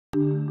Hey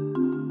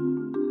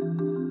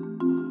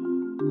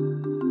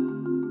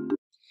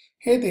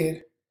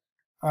there.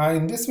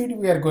 In this video,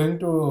 we are going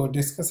to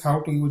discuss how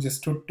to use a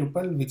strut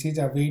tuple, which is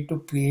a way to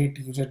create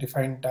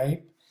user-defined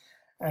type.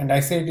 And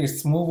I said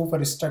it's move over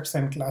structs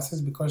and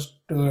classes because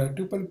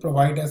tuple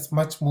provide us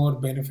much more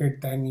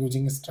benefit than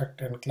using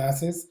struct and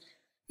classes.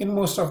 In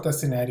most of the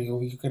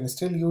scenario, you can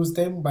still use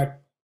them, but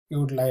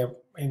you would like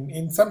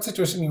in some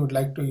situation you would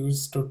like to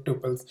use strut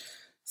tuples.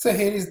 So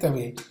here is the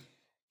way.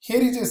 Here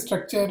is a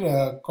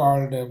structure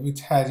called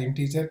which has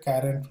integer,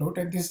 char, and float,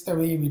 and this is the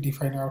way we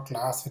define our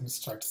class and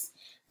structs.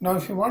 Now,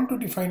 if you want to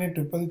define a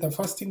tuple, the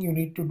first thing you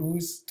need to do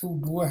is to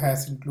do a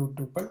has include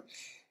tuple.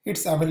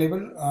 It's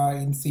available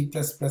in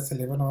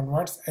C++11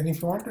 onwards, and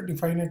if you want to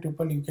define a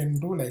tuple, you can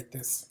do like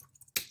this.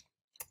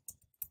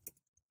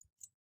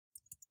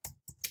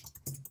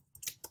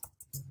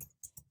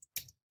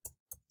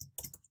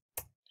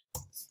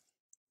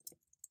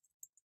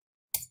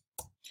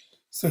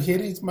 So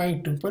here is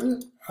my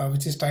tuple,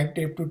 which is type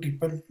to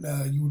tuple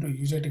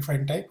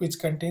user-defined type, which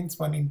contains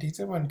one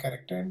integer, one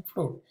character, and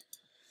float.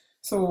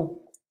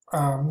 So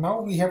now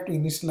we have to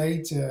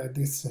initialize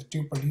this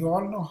tuple. You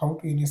all know how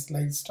to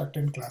initialize struct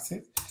and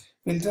classes.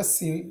 We'll just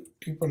see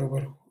tuple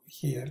over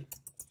here.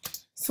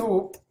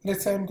 So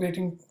let's say I'm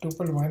creating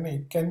tuple 1.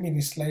 It can be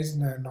initialized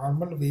in a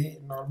normal way,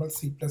 normal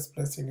C++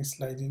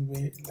 initializing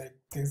way like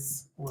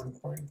this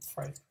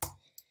 1.5.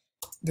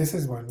 This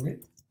is one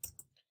way.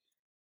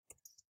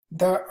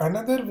 The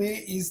another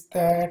way is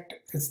that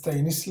it's the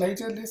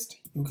initializer list.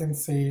 You can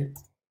say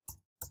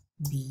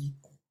B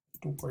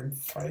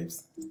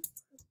 2.5.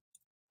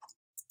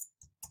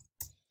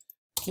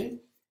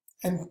 Okay,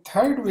 and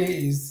third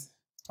way is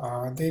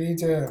there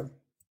is a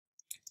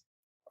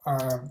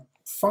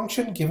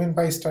function given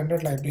by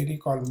standard library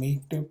called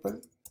make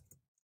tuple,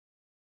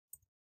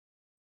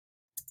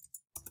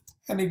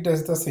 and it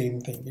does the same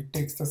thing. It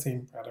takes the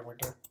same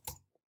parameter.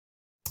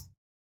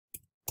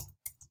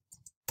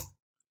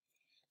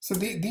 So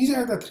these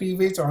are the three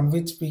ways on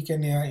which we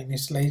can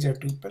initialize a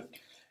tuple.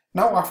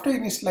 Now after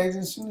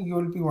initialization, you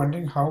will be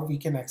wondering how we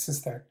can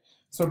access that.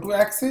 So to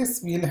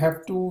access, we'll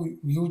have to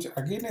use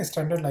again a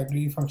standard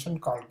library function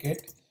called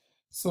get.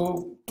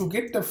 So to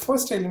get the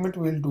first element,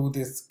 we'll do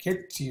this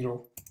get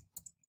 0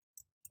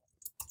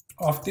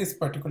 of this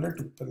particular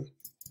tuple.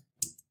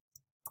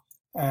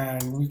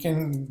 And we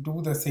can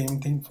do the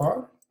same thing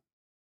for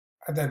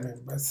other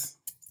members.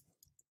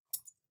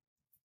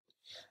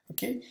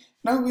 Okay,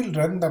 now we'll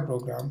run the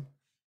program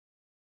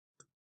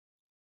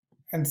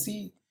and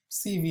see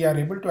we are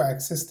able to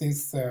access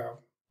these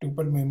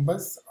tuple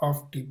members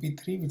of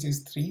TP3, which is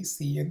 3,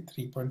 C, and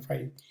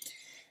 3.5.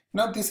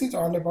 Now this is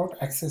all about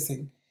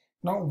accessing.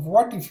 Now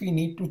what if we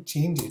need to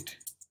change it?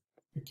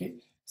 Okay,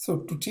 so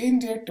to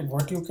change it,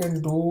 what you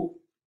can do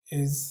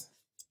is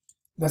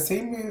the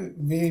same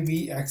way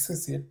we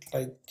access it,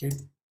 like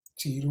get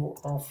 0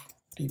 of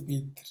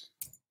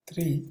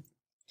TP3.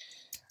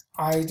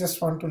 I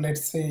just want to,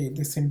 let's say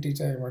this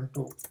integer I want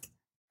to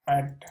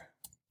add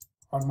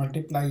or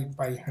multiply it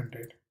by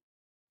 100.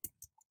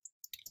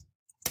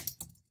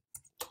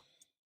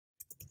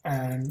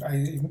 And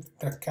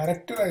the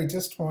character I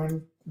just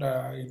want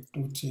it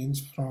to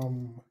change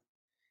from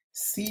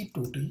C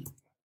to D.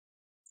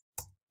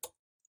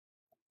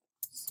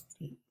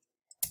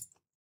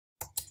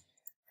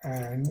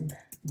 And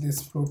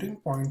this floating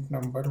point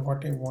number,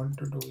 what I want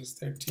to do is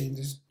that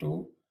changes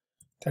to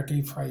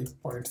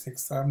 35.6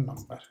 some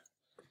number.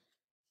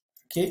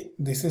 Okay,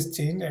 this is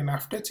changed, and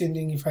after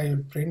changing, if I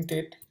will print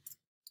it,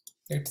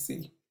 let's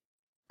see.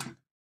 I'm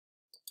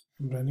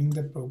running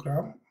the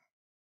program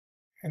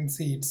and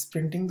see it's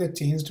printing the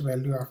changed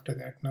value after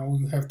that. Now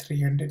you have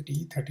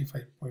 300D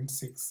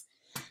 35.6.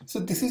 So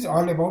this is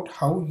all about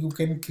how you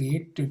can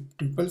create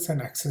tuples and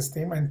access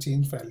them and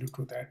change value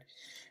to that.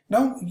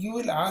 Now you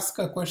will ask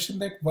a question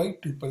that why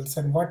tuples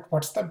and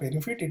what's the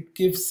benefit it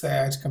gives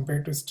as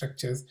compared to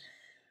structures.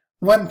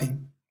 One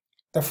thing,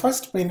 the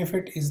first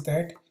benefit is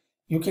that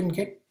you can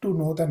get to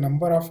know the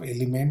number of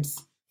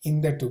elements in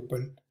the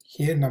tuple.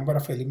 Here number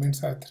of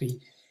elements are 3.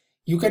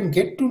 You can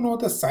get to know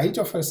the size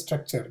of a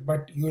structure,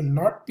 but you will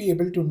not be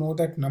able to know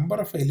that number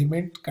of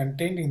elements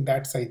contained in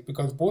that size,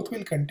 because both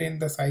will contain,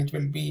 the size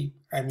will be,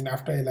 I mean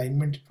after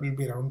alignment it will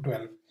be around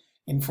 12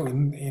 in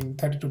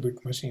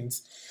 32-bit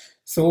machines.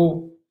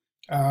 So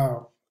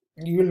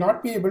you will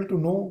not be able to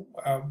know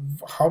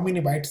how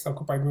many bytes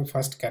occupied by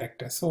first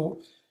character.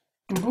 So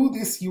to do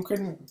this, you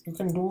can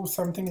do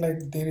something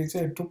like, there is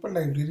a tuple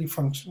library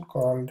function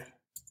called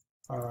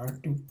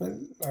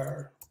tuple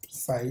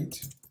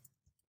size,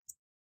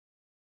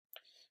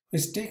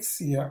 which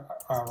takes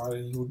our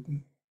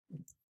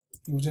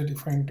user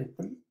defined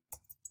tuple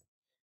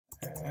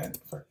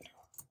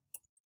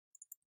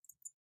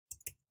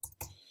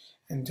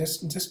and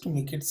just to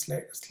make it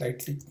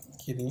slightly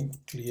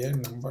clear,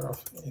 number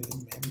of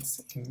elements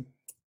in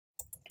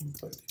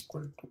tuple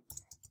equal to.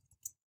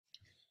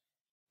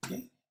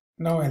 Okay,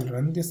 now I'll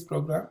run this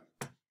program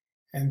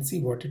and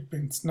see what it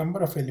prints.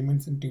 Number of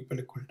elements in tuple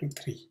equal to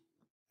 3.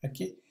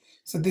 Okay,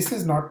 so this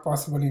is not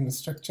possible in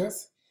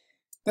structures.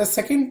 The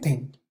second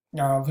thing,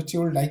 which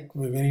you will like,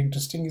 very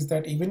interesting, is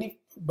that even if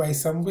by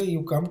some way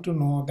you come to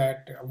know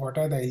that what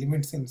are the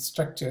elements in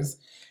structures,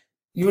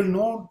 you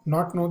will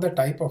not know the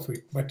type of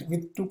it, but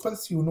with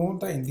tuples you know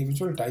the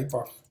individual type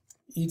of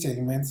each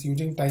elements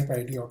using type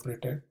id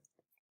operator.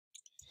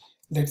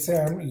 Let's say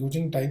I'm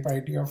using type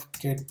id of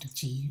get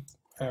g,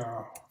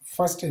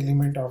 first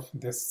element of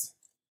this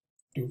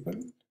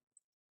tuple,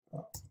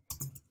 uh,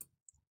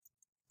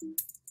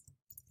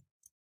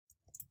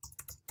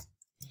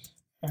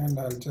 and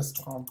I'll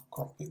just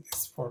copy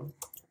this for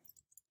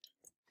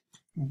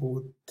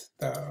both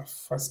the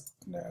first,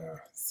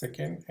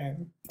 second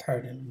and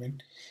third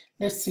element.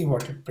 Let's see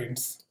what it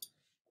prints.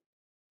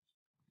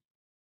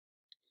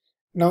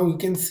 Now you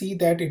can see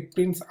that it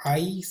prints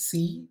I,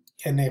 C,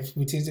 and F,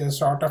 which is a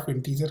sort of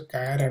integer,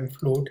 char, and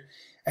float.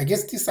 I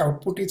guess this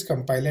output is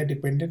compiler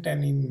dependent,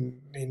 and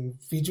in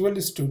Visual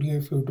Studio,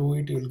 if you do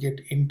it, you'll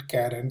get int,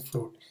 char, and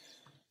float.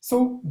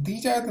 So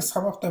these are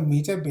some of the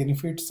major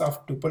benefits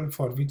of tuple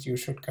for which you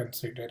should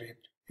consider it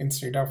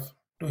instead of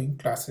doing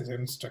classes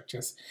and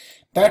structures.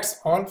 That's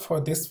all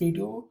for this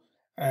video,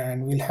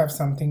 and we'll have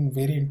something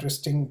very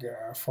interesting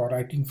for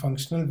writing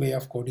functional way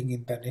of coding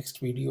in the next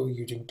video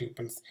using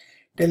tuples.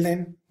 Till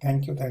then,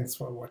 thank you. Thanks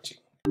for watching.